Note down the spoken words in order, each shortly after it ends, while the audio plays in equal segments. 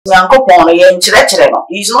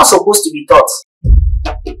He's not supposed to be taught.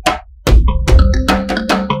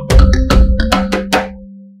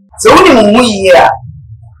 So when you here,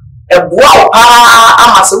 a wow,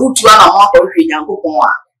 I'm a so to an amount of Yankopon.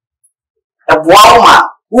 A wow, man,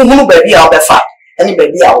 who baby out the fat, any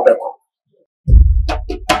baby out the co.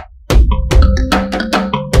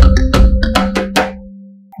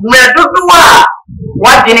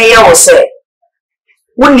 What did I say?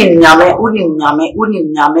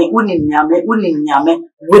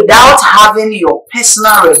 Without having your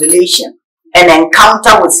personal revelation and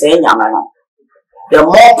encounter with say nyame, the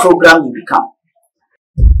more programmed you become.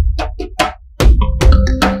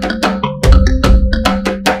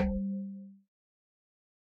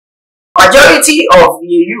 Majority of the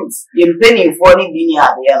youth, in penny for the bini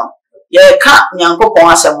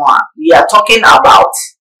we are talking about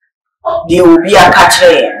they will be a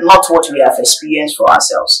catcher, not what we have experienced for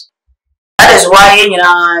ourselves. That is why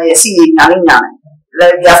you see we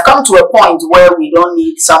have come to a point where we don't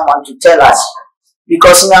need someone to tell us,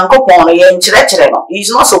 because he's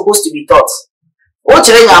not supposed to be taught. What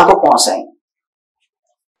saying?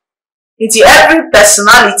 It's every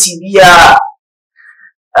personality be a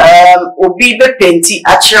obi be penti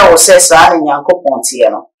actually says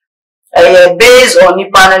based on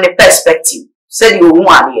the perspective. Said you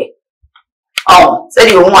want it. Said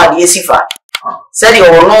you want the sifa. Said you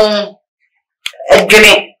know a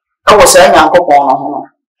dream. I was saying, I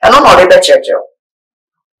don't know the church.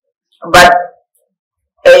 But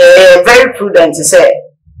very prudent to say,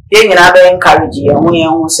 you encourage you,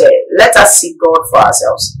 and we say, let us seek God for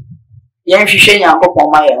ourselves. Young Shishan Yanko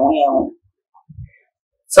my own.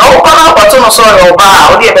 So, what's on a soil or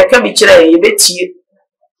bar, or the can be chilly, you bet you.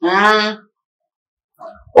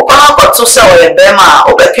 To sell a bema,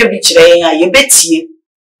 or can be chilling, you bet you.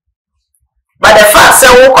 But the fact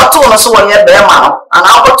that we got to so your bema, and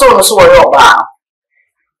I got to so your bar.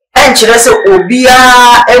 And she does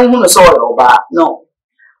obia and who so your bar. No,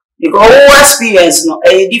 because all experience no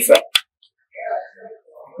a different.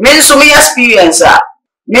 Men so many experience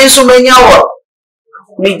men so many hour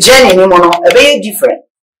me journey no mono a very different.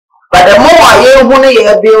 But the more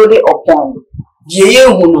I build it upon.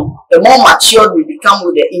 The more mature we become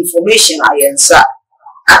with the information I answer,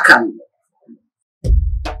 I can.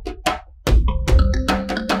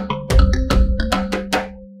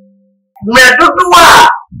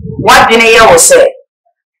 What did I say?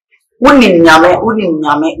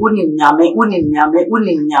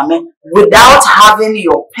 Without having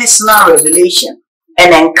your personal revelation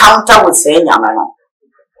and encounter with say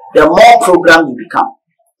the more programmed you become.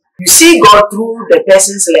 You see God through the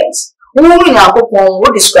person's lens.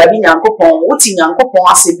 What describing Yankopon, what in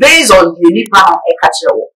Yankopon as based on the Nippon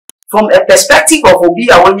from a perspective of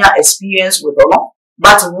Obiawanya experience with honor,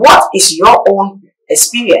 but what is your own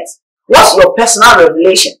experience? What's your personal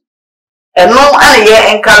revelation? And no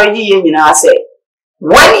I encourage you say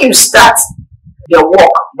when you start the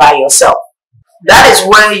walk by yourself, that is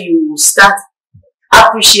when you start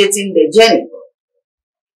appreciating the journey.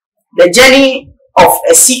 The journey of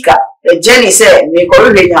a seeker. The journey said, "Me go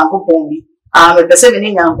re Nyankopon bi. Me pese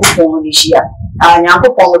me Nyankopon ni hia.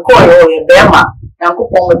 Nyankopon me call your bema.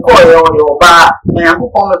 Nyankopon me call your ba.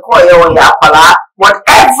 Nyankopon me call your apala.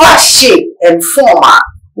 Whatever shape and form,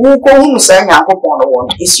 who go say Nyankopon one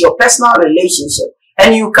is your personal relationship,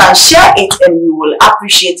 and you can share it and you will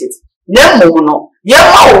appreciate it. Nemo no.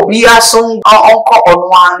 Yema obi aso onko on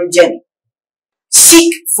one journey.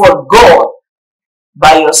 Seek for God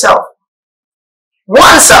by yourself.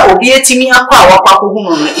 Once I obey me and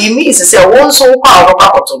it means to say one so power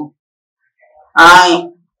of aye.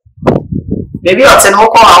 Maybe I'll tell no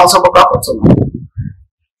call also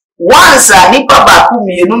once I nip back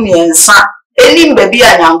me and son, any baby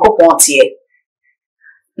and uncle pontier.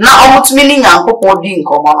 Now, what's meaning uncle ponding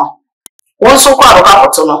common? One so called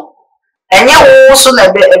and you also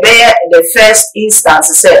the first instance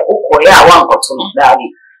say, oh, yeah, one got to know, daddy.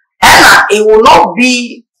 And it will not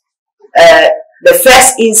be the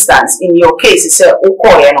first instance in your case is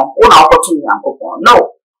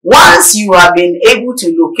no. Once you have been able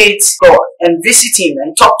to locate God and visit Him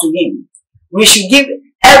and talk to Him, we should give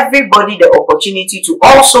everybody the opportunity to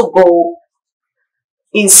also go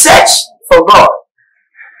in search for God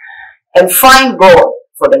and find God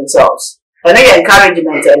for themselves. And I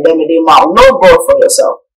encouragement and then they know God for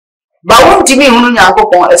yourself. But won't you mean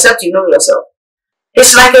except you know yourself?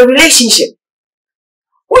 It's like a relationship.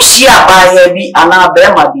 Ushia by be an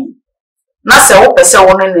abema be. Nasa ope se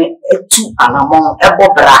one etu anamon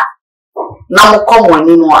ebobra. Namu komo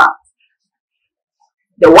anymore.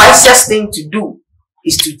 The wisest thing to do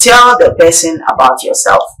is to tell the person about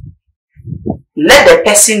yourself. Let the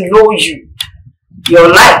person know you, your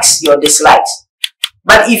likes, your dislikes.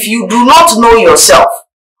 But if you do not know yourself,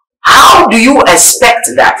 how do you expect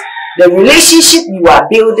that the relationship you are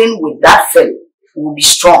building with that fellow will be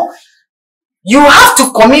strong? You have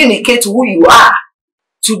to communicate who you are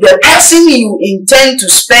to the person you intend to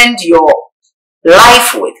spend your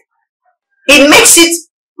life with. It makes it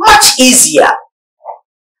much easier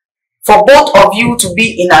for both of you to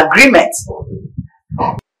be in agreement.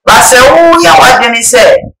 But say, oh yeah, what did he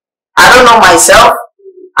say? I don't know myself.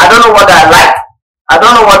 I don't know what I like. I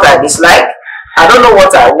don't know what I dislike. I don't know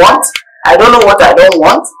what I want. I don't know what I don't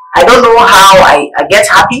want. I don't know how I get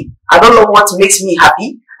happy. I don't know what makes me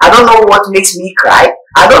happy. I don't know what makes me cry.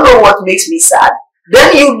 I don't know what makes me sad.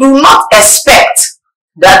 Then you do not expect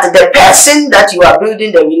that the person that you are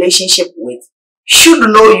building the relationship with should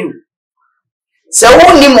know you. So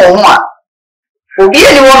only more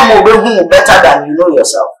anyone better than you know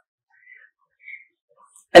yourself.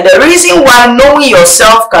 And the reason why knowing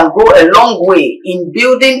yourself can go a long way in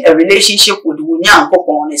building a relationship with Wunya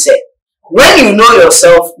is that when you know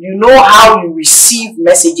yourself, you know how you receive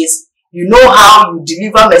messages, you know how you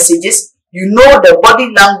deliver messages, you know the body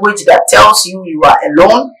language that tells you you are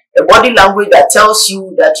alone, the body language that tells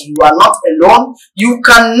you that you are not alone. You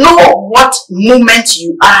can know what moment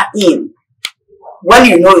you are in when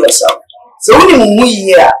you know yourself. So when you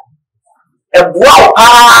hear a wow,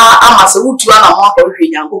 I'm as a wood to an amount of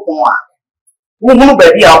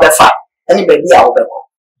baby I'll be fat, any baby I'll be.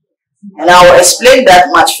 And I will explain that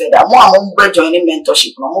much further. More joining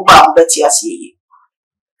mentorship.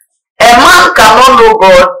 A man cannot know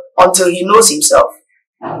God until he knows himself.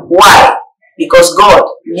 Why? Because God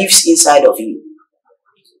lives inside of you.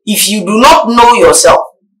 If you do not know yourself,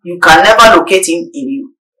 you can never locate him in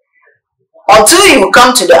you. Until you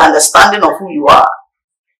come to the understanding of who you are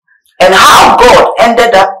and how God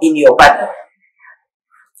ended up in your body,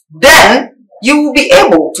 then you will be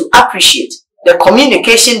able to appreciate the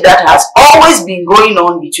communication that has always been going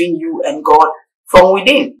on between you and God from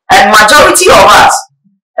within. And majority of us,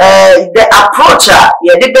 the approach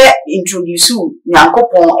you introduce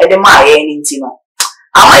Nyankopon edema no.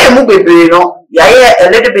 Am I a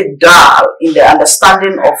little bit dull in the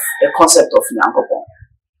understanding of the concept of Nyankopon.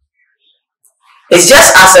 It's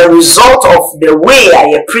just as a result of the way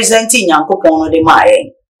I am presenting Nyankopon edema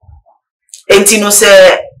Entino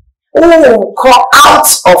say, oh, come out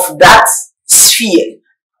of that sphere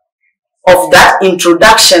of that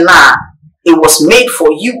introduction. It was made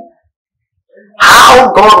for you.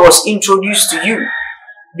 How God was introduced to you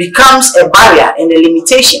becomes a barrier and a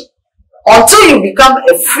limitation until you become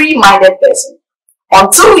a free-minded person.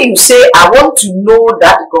 Until you say, I want to know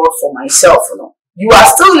that God for myself. You are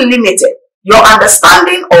still limited. Your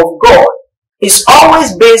understanding of God is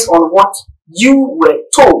always based on what you were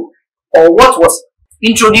told or what was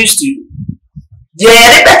introduced to you.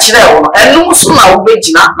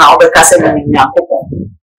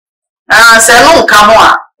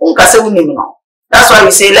 That's why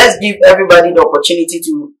we say let's give everybody the opportunity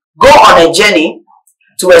to go on a journey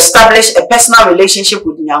to establish a personal relationship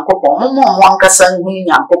with Nyankopon.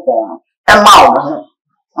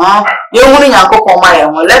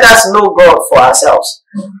 Let us know God for ourselves.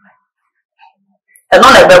 And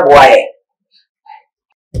not a boy.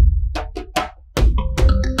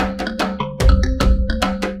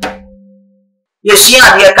 Yes,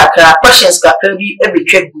 questions can be every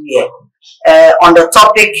check on the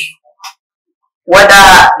topic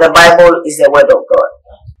whether the Bible is the word of God.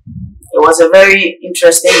 It was a very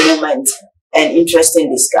interesting moment and interesting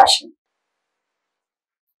discussion.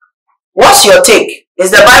 What's your take? Is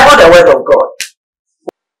the Bible the word of God?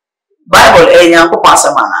 Bible nyankopon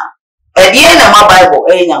asamana. Edie na ma Bible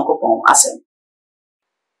nyankopon asem.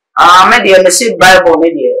 Me dey say Bible me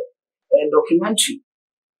dey documentary.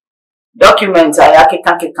 Document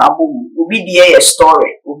ayakeka boom. Obi dey a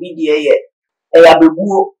story, obi dey ya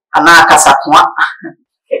bebuo ana kasakwa.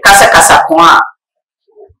 Kasakwa.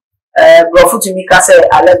 Brofu to me kase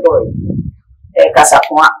allegory.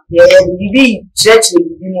 Kasakwa. Bibi church ni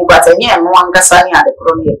bibi mo batanye no ankasa ni ade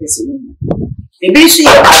kro ne yepese ni. Bibi so ye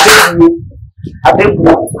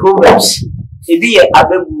abebu Proverbs. Bibi ye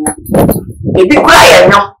abebu. Bibi kra ye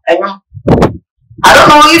enyo. I don't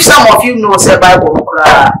know if some of you know say Bible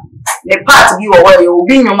kra. The part be where you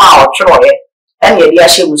be nyoma or chro ye. And ye dia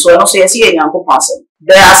shemu so no so ye see Nyankopon asem.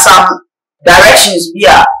 There are some directions be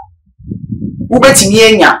a ubetimi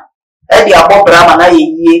enya e dia bobra na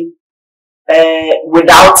ye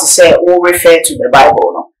without say or refer to the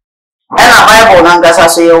Bible no. And a Bible na ngasa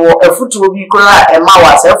so ye wo afutuo bi kura e ma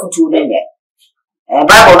wa sa afutuo ne nye.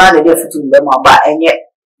 Bible na de afutuo be ma ba enye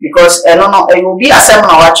because no will be a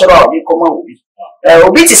seminar watcher or the common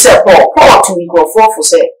will be to say Paul to go for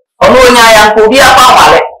say ono nya ko bi apa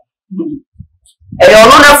wale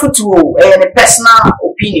ono na futu a personal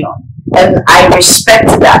opinion and I respect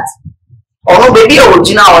that ono baby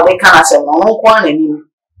original or they can say ono kwa na ni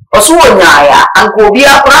oso nya ya anko bi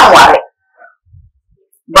apa wale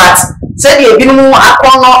but said the ebinumu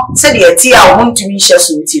akono said the tia wo ntumi hye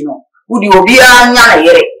so nti no wudi obi anya na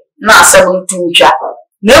yere na asem ntutwa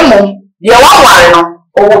na mum de waware no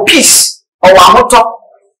or peace or wahoto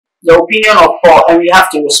the opinion of Paul and we have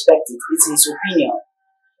to respect it. It's his opinion.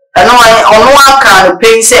 And no one can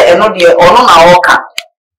pay say and no dear or no na oka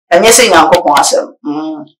and yes nyankopon asem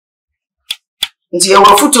nti e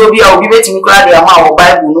wo futu obi a obi betimi kra de ama wo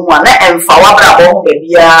Bible no mu na emfa wabra bo ba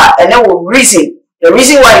bia and then we reason the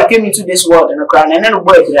reason why you came into this world and cry and then we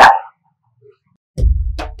boy bra.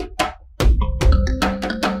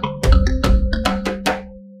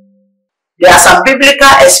 There are some biblical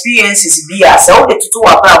experiences here. So the two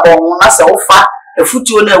are brabo na se ofa e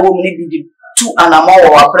futuo na wo mni bi two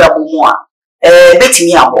anamo wa brabo mu a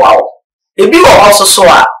betimi aboa wo. Ebi wo also so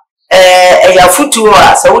a ya futuo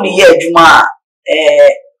a se wo de ye adwuma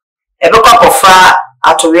a bekwa kofa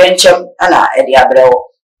atore nchem na e de abrewo.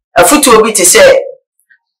 A futuo bi te se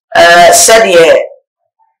said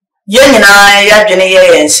ye nyina ya dwene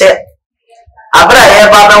ye yense abra ye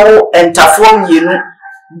babawo entafo myenu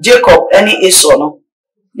Jacob any Esau no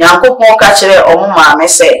Nyankopon ka kire omo maame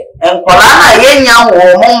se enkola na yenya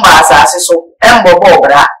wo mo mba asase so embobo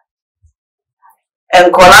bra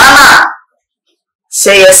enkola na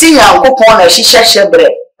se yesi Nyankopon na hihyehyɛ bre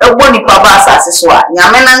ebo nipa ba asase so a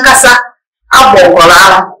nyame na nkasa abo enkola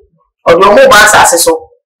no odo mo ba asase so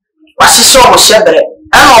wa hyehyɛ omo hyebre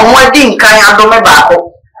ana omo adi nkan adome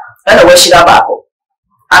baako ana wa hyira baako.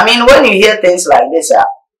 I mean, when you hear things like this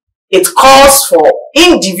it calls for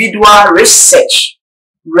individual research,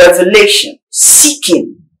 revelation,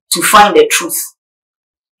 seeking to find the truth.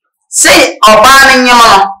 Say, Obana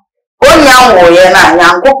Nyama, Onya Woye na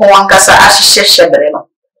Nyankopon wankasa ahihye hyebre no.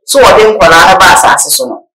 So ode nkwala na ba asase so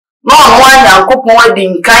no. No no Nyankopon adi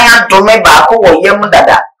nkan adome baako wo yam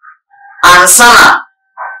dada. Ansana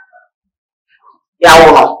ya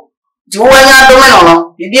wo no. Di wo nya adome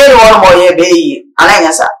no, bibie ni wo mo ye be yi,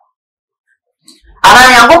 ananya sa. Ana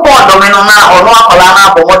Nyankopon adome no na ono akola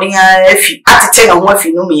na abomodin afi atete na ho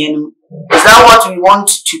afi no mienu. Is that what we want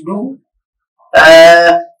to do?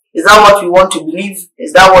 Is that what we want to believe?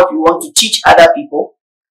 Is that what we want to teach other people?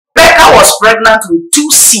 Becca was pregnant with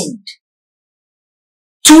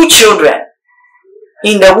two children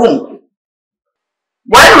in the womb.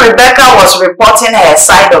 When Rebecca was reporting her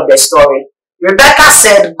side of the story, Rebecca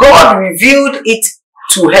said God revealed it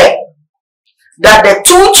to her that the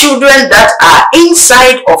two children that are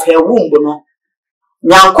inside of her womb,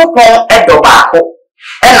 Nyankopon edo baako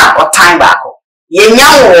ena otan baako. Ye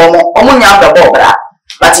nyan wo omo nyan bebo bra,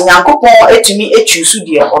 but Nyankopon etumi echusu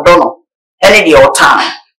de odo no ene de otan.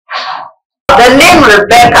 The name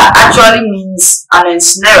Rebecca actually means an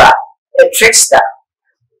ensnarer, a trickster.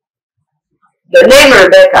 The name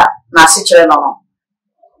Rebecca na se kire no.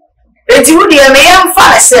 Enti wo de me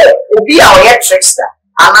yemfa se obi a oye trickster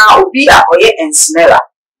ana obi a oye ensnarer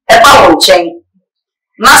eba wo chen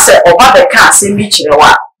na se oba be ka asem bi kire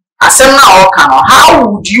wa asem na o ka no. How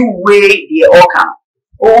would you weigh the o ka no?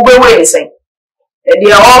 O be weigh the same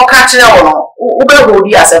the o ka kire wo no o be hold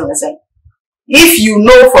the asem the same. If you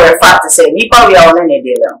know for a fact to say nipa we are on any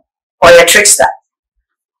day or a trickster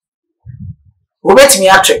wo betimi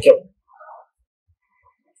a trick you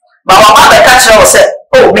ba wa ba ka kire wo say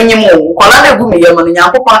oh minimum kola na gu me yam no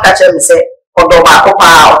Nyankopon ka kire me say odo baako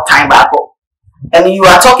pa or time baako. And you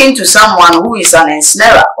are talking to someone who is an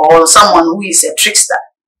ensnarer or someone who is a trickster.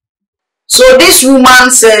 So this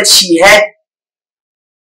woman said she had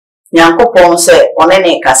Nyankopon say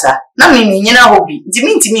onene kasa na me nyina hobi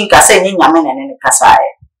ntimi nkasa enye nyame na ne kasa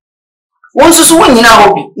e wonso so nyina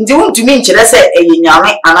hobi nti wontumi nkire say eye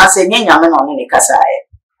nyame anase enye nyame na onene kasa e.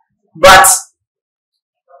 But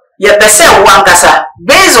ye pese wan kasa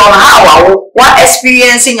based on how what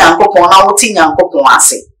experiencing Nyankopon na woti Nyankopon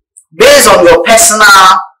ase based on your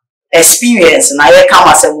personal experience na ye come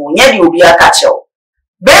as nye di obi aka chew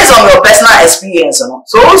based on your personal experience no.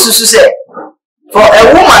 So susu say for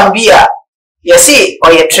a woman be a you see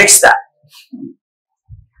or a trickster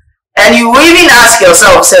and you even ask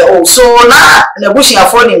yourself say oh so na bushing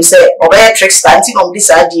afford him say or a trickster until on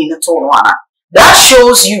this idea in to no. That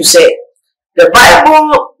shows you say the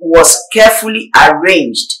Bible was carefully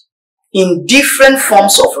arranged in different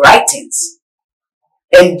forms of writings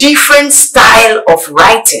and different style of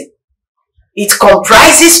writing. It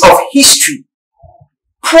comprises of history,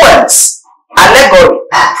 poems, allegory,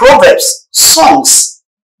 proverbs, songs.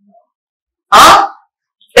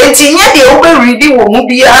 Enti nye de obe reading wo mu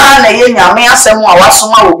bia na ye nyame asem a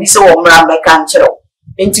wasoma obi se wo mra meka nkyerɛw.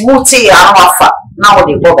 Enti wuti ya no afa na wo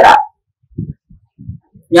de bobra.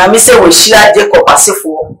 Nyame se wo hia Jacob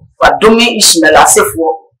asefo, wadome Ishmael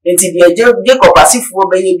asefo. Enti de Jacob asefo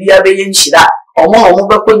be ye bia be ye nhira. Omo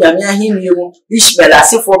beko nyame ahimie mu, Ishmael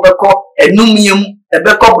asefo beko enumie mu,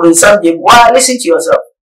 ebeko brunsam de. Why, listen to yourself.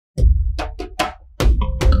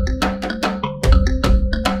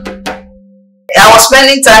 I was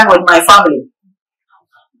spending time with my family.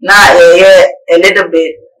 Now, a little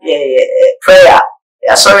bit prayer.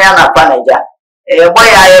 Sorry, I'm not manager. Boy,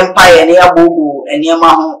 I am pioneer bubu and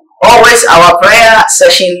yamahu. Always our prayer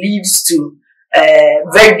session leads to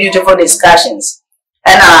very beautiful discussions.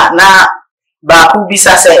 And now, Baku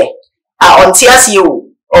bisa say, on TSU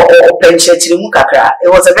or Penchetimu kakra. It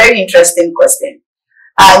was a very interesting question.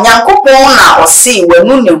 Nyankopon or see when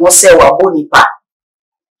nuni mo se wa bonipa.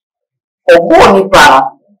 Obo nipa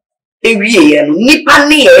ewie no nipa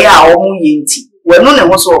ne ye a omu yenti wenu ne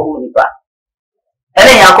ho so obo nipa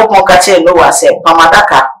ene yakopon ka che no wa se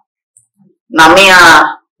pamadaka na me a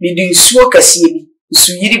bidi nsuo kase bi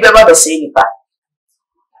nsu yiri beba be se nipa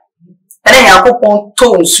ene yakopon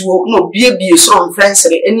to nsuo no biebie so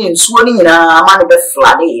mfensere ene nsuo ni nyina ama ne be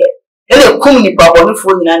flade ye ene kum nipa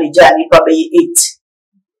bonifo nyina ne ja nipa be 8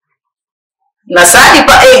 na sa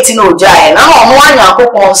nipa 8 no jae na omo anya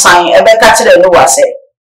akopon san ebe ka kire Noah se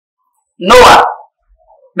Noah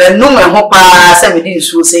menu me ho pa se me di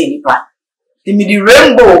nsuo se nipa di me di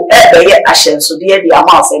rainbow ebe ye ahyenso de di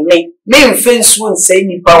ama se me mfe nsuo nse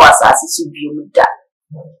nipa wasase so bio mu da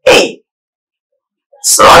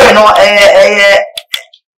so you know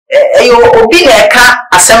yo obi na ka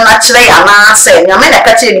asem na kire ya na se nyame na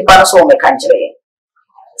ka kire nipa no so o me ka kire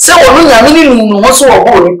se wonu nyame ni nu ho so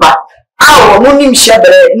obo nipa no nim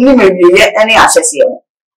shebere nim awieye ene asese ho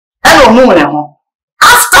eno mu ne ho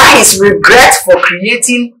after his regret for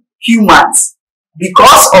creating humans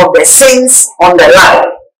because of the sins on the land,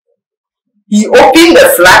 he opened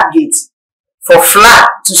the floodgate for flood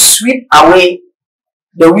to sweep away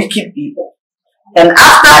the wicked people. And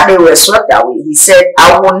after they were swept away, he said,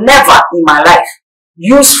 I will never in my life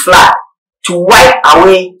use flood to wipe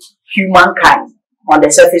away humankind on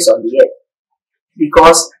the surface of the earth,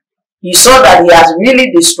 because he saw that he has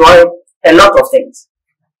really destroyed a lot of things.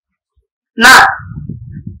 Now,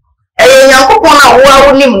 is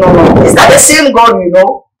that the same God you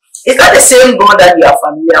know? Is that the same God that you are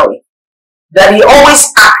familiar with? That he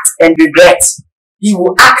always acts and regrets. He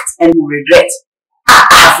will act and will regret. I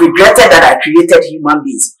have regretted that I created human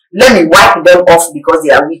beings. Let me wipe them off because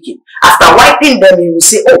they are wicked. After wiping them, he will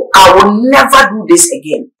say, oh, I will never do this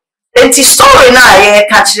again. And the story now, it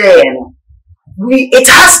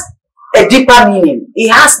has a deeper meaning. It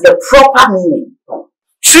has the proper meaning.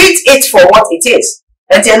 Treat it for what it is.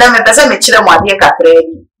 And in one of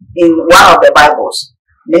the Bibles,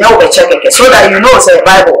 so that you know it's a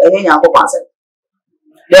Bible.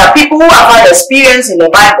 There are people who have had experience in the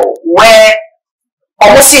Bible where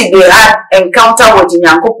almost they had encounter with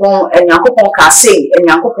Nyankopon and Nyankopon can say and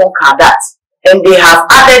Nyankopon can that, and they have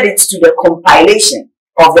added it to the compilation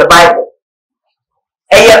of the Bible.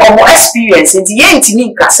 And yet, almost experience in the end,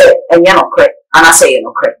 and you're not correct, and I say you're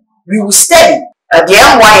not correct. We will study. The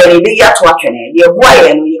why and the yet watch the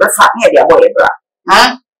boy and we ever fat near the boy,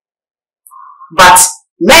 but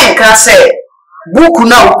men can say, Buku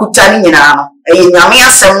now could tell in a Yamia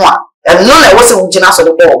someone, and none I was a Ujinas of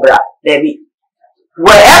the ball, Debbie.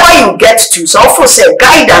 Wherever you get to, so for say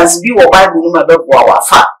guidance be or Bible our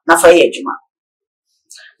fat, Nafayejuma.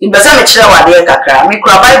 In the cemetery, what dear Kakra, make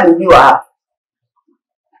a Bible you are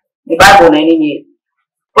the Bible any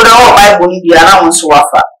put all Bible in the allowance to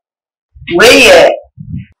offer. Where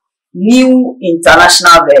New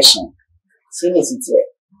International Version. See it here.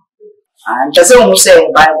 And just who say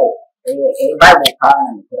Bible, a Bible power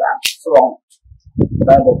and Quran. So on.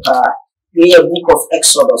 Bible power. We a book of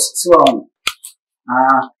Exodus. So on.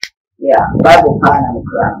 Yeah, Bible power and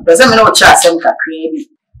Quran. Doesn't mean no chance some can create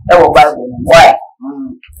our Bible. Why?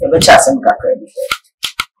 The chance some can create.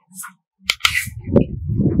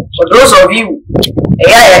 For those of you,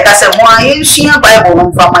 it's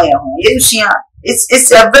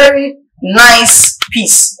a very nice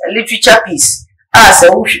piece, a literature piece. I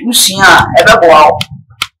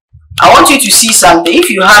want you to see something. If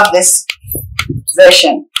you have this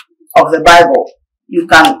version of the Bible, you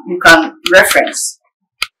can reference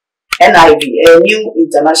NIV, a New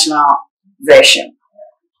International Version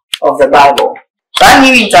of the Bible. That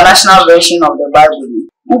New International Version of the Bible,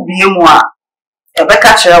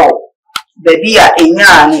 baby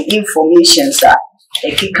any information sir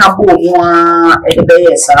e kika bo mo e de be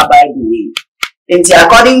yes Bible and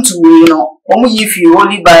according to you know if you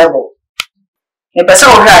holy Bible e pesa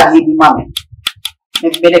o hwa di bi mame me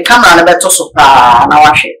the camera na beto so pa na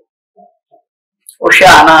wahwe o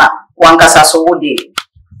hwa na wankasa so wo de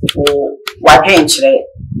o wadwen kire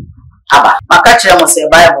aba maka kire mo se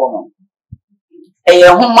Bible no eye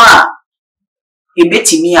homa e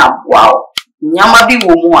betimi aboa o nyama bi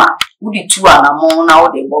wo mu a wudi tu anamo na wo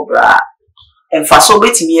de bobra emfa so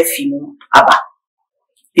betimi afimu aba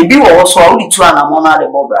ebi wo so wudi tu anamo na de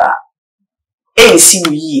bobra ensi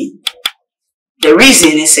wiye. The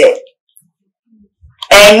reason is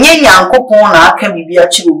enye nyankopon na aka bibia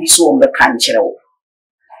kire obi so o meka nkire wo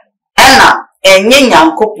ena enye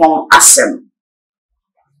nyankopon asem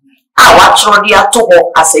a watro dia to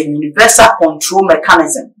ho as a universal control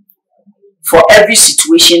mechanism for every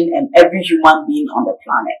situation and every human being on the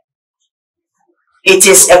planet. It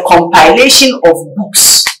is a compilation of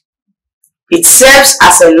books. It serves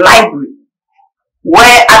as a library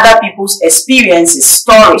where other people's experiences,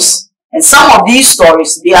 stories, and some of these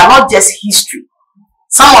stories, they are not just history.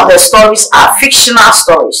 Some of the stories are fictional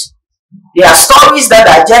stories. They are stories that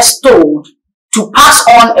are just told to pass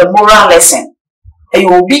on a moral lesson. And you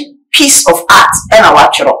will be piece of art and a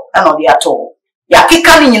watcher and on the at all. Ya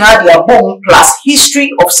kika ni nyina dia bom plus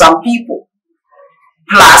history of some people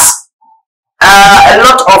plus a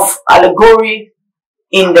lot of allegory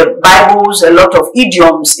in the Bibles, a lot of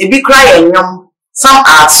idioms. Ebi cry enyom. Some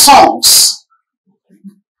are songs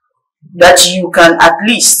that you can at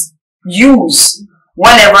least use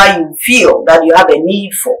whenever you feel that you have a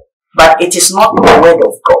need for. But it is not the word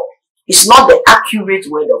of God. It's not the accurate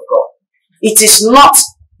word of God. It is not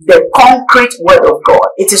the concrete word of God.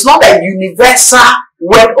 It is not a universal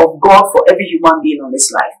word of God for every human being on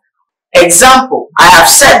this life. Example, I have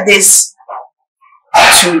said this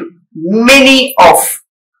to many of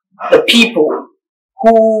the people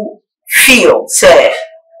who feel, say,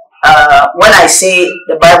 when I say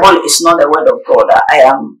the Bible is not the word of God,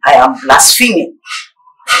 I am blaspheming.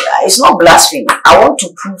 It's not blasphemy. I want to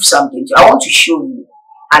prove something. I want to show you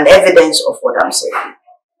an evidence of what I'm saying.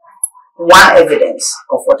 One evidence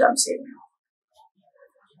of what I'm saying.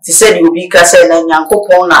 She said you be kase na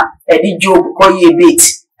nyankopon na edi Job koye bait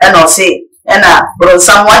and I say and bro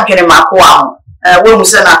someone dwene makoa ho we mu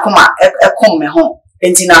se na koma ekom me ho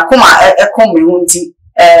enti na koma ekom me ho nti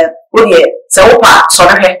wo de se wo pa so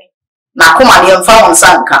hwe na koma de mfa won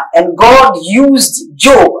sanka, and God used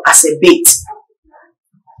Job as a bait.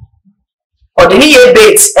 Or the ye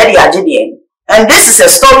bait edi agede, and this is a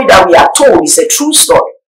story that we are told. It's a true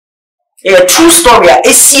story. A true story.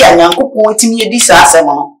 Esi anyankopon etimi edi sa asem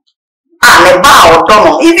no. Ne ba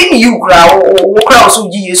odono. Even you kra also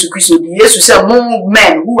ji Yesu Christo. Jesus said, "More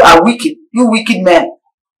men who are wicked, you wicked men.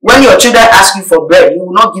 When your children ask you for bread, you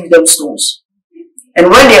will not give them stones.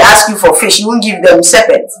 And when they ask you for fish, you won't give them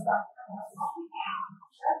serpents."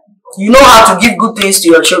 You know how to give good things to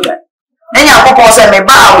your children. Then Yankopon said, "Me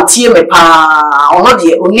ba otie me pa ono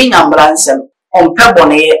de oni nyambra nsem ompe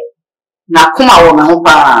bone na kuma wo me ho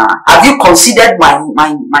pa. Have you considered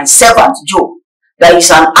my servant Job, that is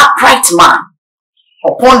an upright man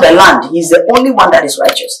upon the land? He is the only one that is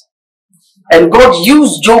righteous." And God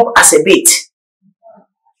used Job as a bait.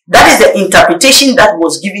 That is the interpretation that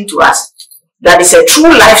was given to us. That is a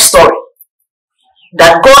true life story.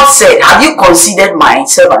 That God said, "Have you considered my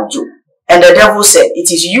servant Job?" And the devil said, "It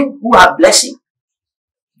is you who have blessed him.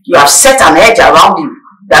 You have set an edge around him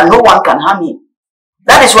that no one can harm him.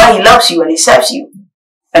 That is why he loves you and he serves you."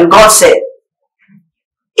 And God said,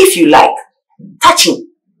 "If you like, touch him.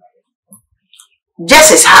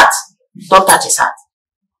 Just his heart. Don't touch his heart."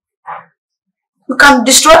 You can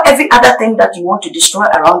destroy every other thing that you want to destroy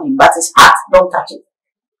around him, but his heart, don't touch it.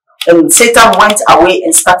 And Satan went away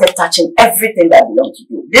and started touching everything that belonged to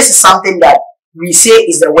you. This is something that we say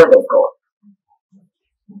is the word of God.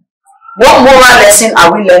 What moral lesson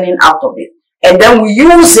are we learning out of it? And then we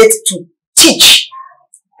use it to teach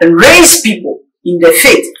and raise people in the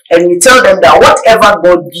faith. And we tell them that whatever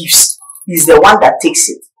God gives is the one that takes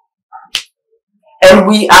it. And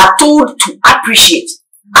we are told to appreciate,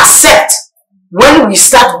 accept, when we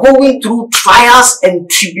start going through trials and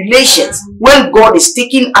tribulations, when God is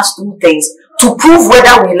taking us through things to prove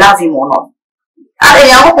whether we love him or not.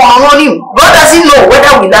 God doesn't know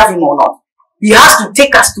whether we love him or not. He has to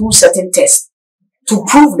take us through certain tests to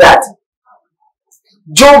prove that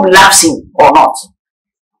Job loves him or not.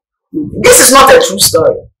 This is not a true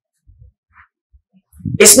story.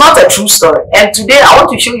 It's not a true story. And today I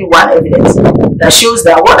want to show you one evidence that shows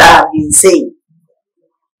that what I have been saying.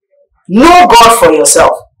 Know God for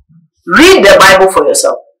yourself. Read the Bible for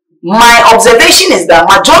yourself. My observation is that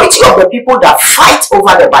majority of the people that fight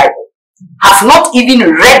over the Bible have not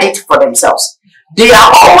even read it for themselves. They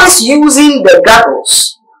are always using the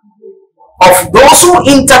goggles of those who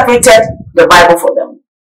interpreted the Bible for them.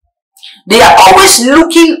 They are always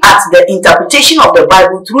looking at the interpretation of the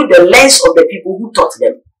Bible through the lens of the people who taught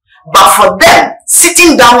them. But for them,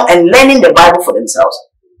 sitting down and learning the Bible for themselves,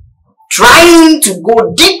 trying to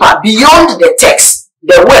go deeper beyond the text,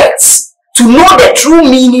 the words, to know the true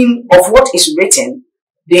meaning of what is written,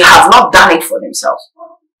 they have not done it for themselves.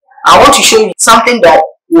 I want to show you something that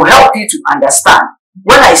will help you to understand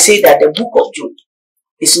when I say that the book of Job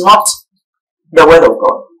is not the word of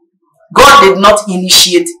God. God did not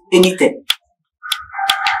initiate anything.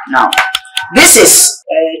 Now, this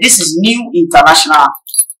is New International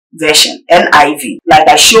Version, NIV, like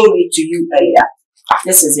I showed it to you earlier.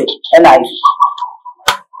 This is it, NIV.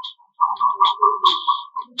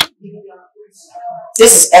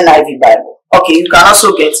 This is NIV Bible. Okay, you can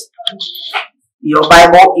also get your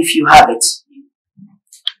Bible if you have it.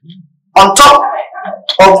 On top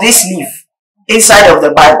of this leaf, inside of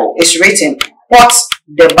the Bible, is written what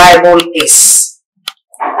the Bible is.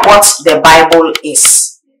 What the Bible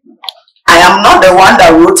is. I am not the one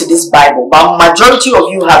that wrote this Bible, but majority of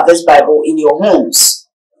you have this Bible in your homes.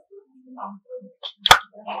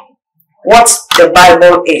 What the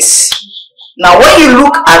Bible is. Now, when you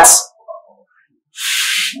look at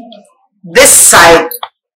this side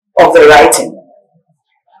of the writing,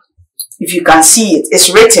 if you can see it,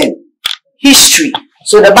 it's written history.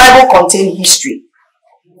 So the Bible contains history.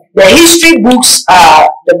 The history books are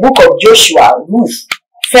the book of Joshua, Ruth,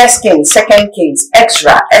 1 Kings, 2 Kings,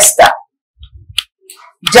 Ezra, Esther,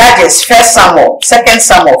 Judges, 1 Samuel, 2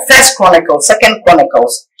 Samuel, 1 Chronicles, 2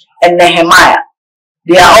 Chronicles, and Nehemiah.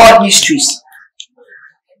 They are all histories.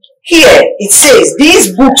 Here it says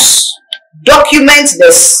these books document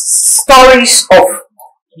the stories of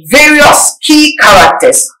various key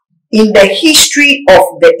characters in the history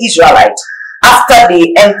of the Israelites after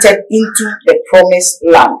they entered into the promised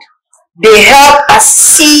land. They help us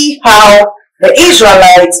see how the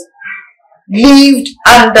Israelites lived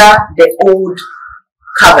under the old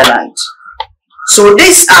covenant. So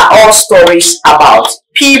these are all stories about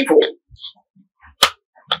people,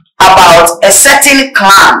 about a certain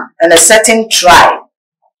clan and a certain tribe.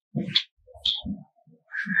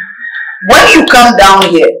 When you come down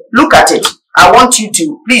here, look at it. I want you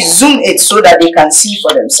to please zoom it so that they can see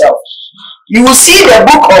for themselves. You will see the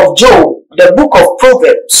book of Job, the book of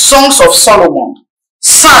Proverbs, Songs of Solomon,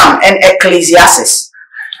 Psalm, and Ecclesiastes.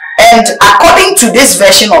 And according to this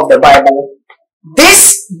version of the Bible,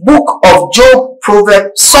 this book of Job,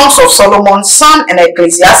 Proverbs, Songs of Solomon, Psalm, and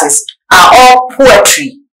Ecclesiastes are all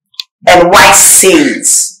poetry and wise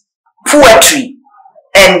sayings. Poetry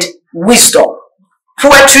and wisdom.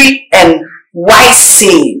 Poetry and wise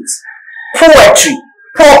sayings. Poetry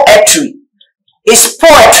is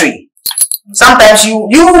poetry. Sometimes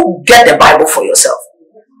you get the Bible for yourself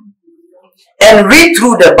and read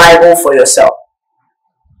through the Bible for yourself.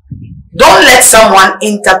 Don't let someone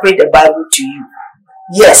interpret the Bible to you.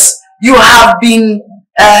 Yes, you have been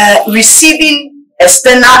receiving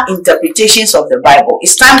external interpretations of the Bible.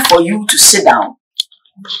 It's time for you to sit down,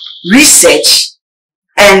 research,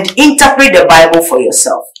 and interpret the Bible for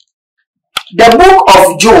yourself. The book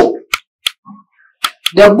of Job,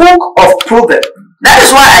 the book of Proverbs. That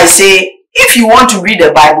is why I say, if you want to read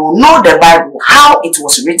the Bible, know the Bible, how it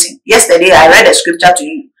was written. Yesterday, I read a scripture to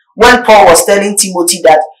you when Paul was telling Timothy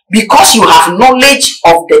that because you have knowledge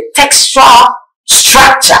of the textual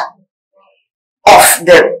structure of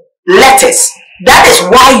the letters, that is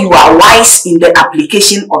why you are wise in the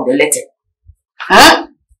application of the letter.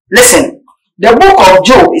 Listen, the book of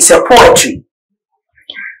Job is a poetry.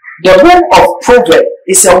 The book of Proverbs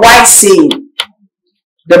is a wise saying.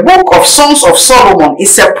 The book of Songs of Solomon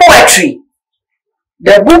is a poetry.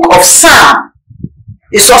 The book of Psalm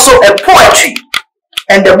is also a poetry.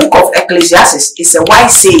 And the book of Ecclesiastes is a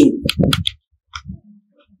wise saying.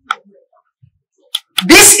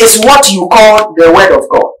 This is what you call the word of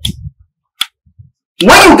God.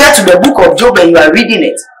 When you get to the book of Job and you are reading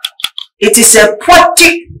it, it is a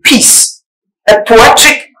poetic piece, a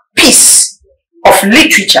poetic piece of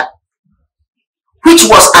literature which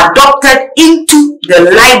was adopted into the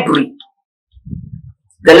library.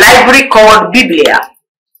 The library called Biblia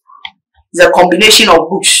is a combination of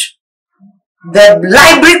books. The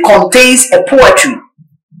library contains a poetry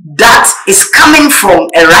that is coming from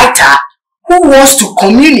a writer who wants to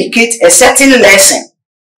communicate a certain lesson.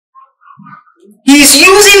 He is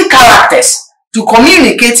using characters to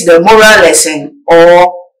communicate the moral lesson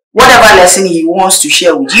or whatever lesson he wants to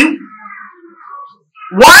share with you.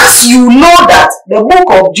 Once you know that the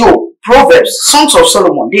book of Job, Proverbs, Songs of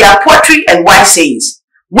Solomon, they are poetry and wise sayings.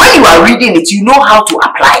 When you are reading it, you know how to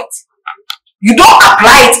apply it. You don't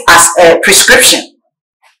apply it as a prescription,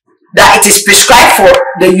 that it is prescribed for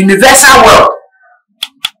the universal world,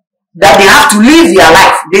 that they have to live their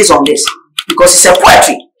life based on this, because it's a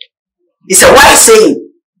poetry. It's a wise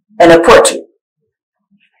saying and a poetry.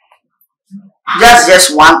 That's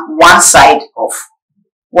just one side of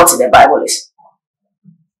what the Bible is.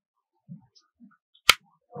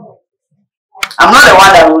 I'm not the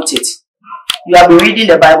one that wrote it. You have been reading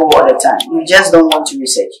the Bible all the time. You just don't want to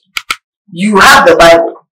research. You have the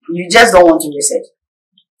Bible. You just don't want to research.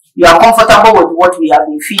 You are comfortable with what we have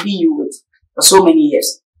been feeding you with for so many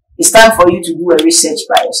years. It's time for you to do a research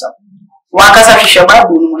by yourself. Why?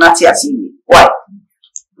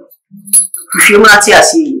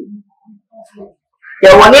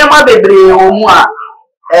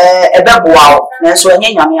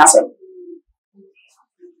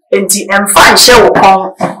 Enti emfa nche wo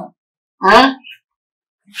kon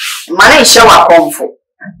mane nche wa konfo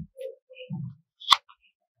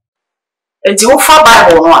enti wo fa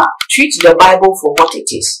Bible no a treat the Bible for what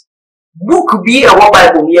it is. Book be a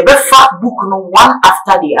Bible ye be fa book no one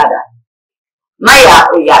after the other. Na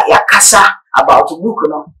ya kasa about book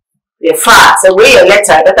no ye fa say we your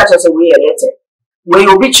letter better say we your letter we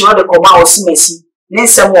obi chiro de koma osimesi ne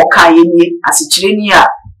nsem wo kan ye ni asechire ni a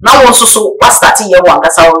now also so what starting year one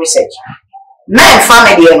that's our research. Men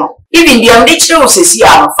family no even the ambitious says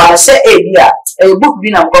here for say a book be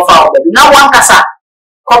na go for now one kasa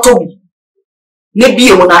koto bi ne bi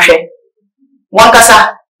emu na hwe one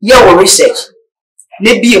kasa ye wo research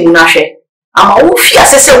ne bi emu na hwe ama wo fi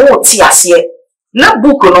asese wo ti ase na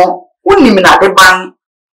book no unim na de ban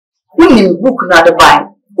unim book na de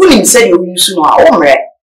ban unim say you use no a omre.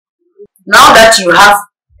 Now that you have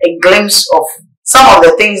a glimpse of some of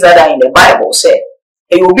the things that are in the Bible, say,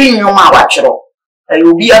 it will be in your watcher, it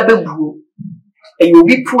will be a babu, it will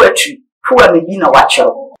be poetry, poor may be a watcher.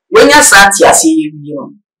 When you're Santia, see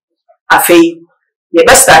you, a fay, you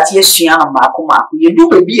best start yes, Shiana Makuma, you do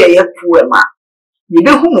be a poor man. You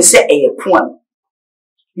do whom say a poem.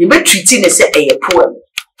 You be treating say a poem.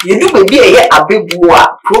 You do be a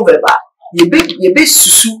babua, proverb. You be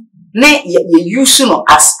susu, ne ye use no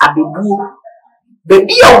as a babu.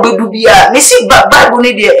 Baby obedu bia me see Bible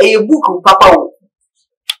ne dey a book papa o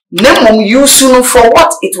nemum use no for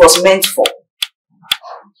what it was meant for.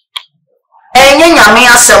 Enye nyame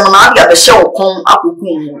asem na bia be hye okon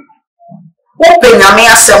akokun mu wo pe nyame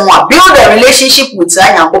asem a build a relationship with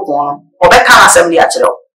anyambopon no obeka asem dey akere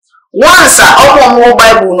once omo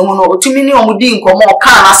Bible no no otumi ni omudi nkomo oka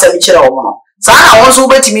na asem kire omo no sa na won so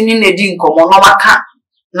betimi ni na di nkomo no maka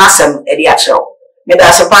na asem e dey akere. Thank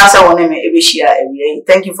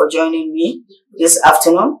you for joining me this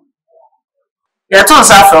afternoon.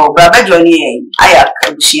 Joining Ayak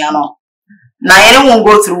Bushiano. Now you won't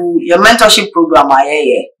go through your mentorship program.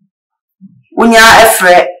 When you're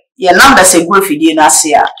afraid, your number say go for dinner.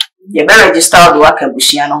 You better register the work at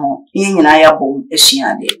Bushiano. In Aya boom,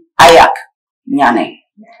 Ayak Nyane.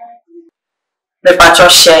 The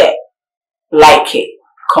patch share, like it,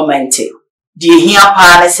 comment it. Do you hear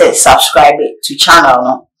pa say subscribe to channel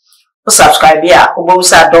no? Subscribe here.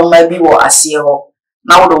 Obosa don't maybe what I see ho.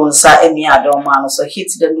 Now don't say any other man. So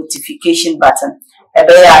hit the notification button.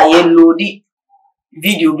 Ebe ya yellow di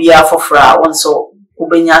video be for fra. Once so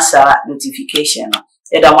ubenya sa notification.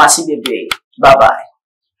 Eda masi bebe. Bye bye.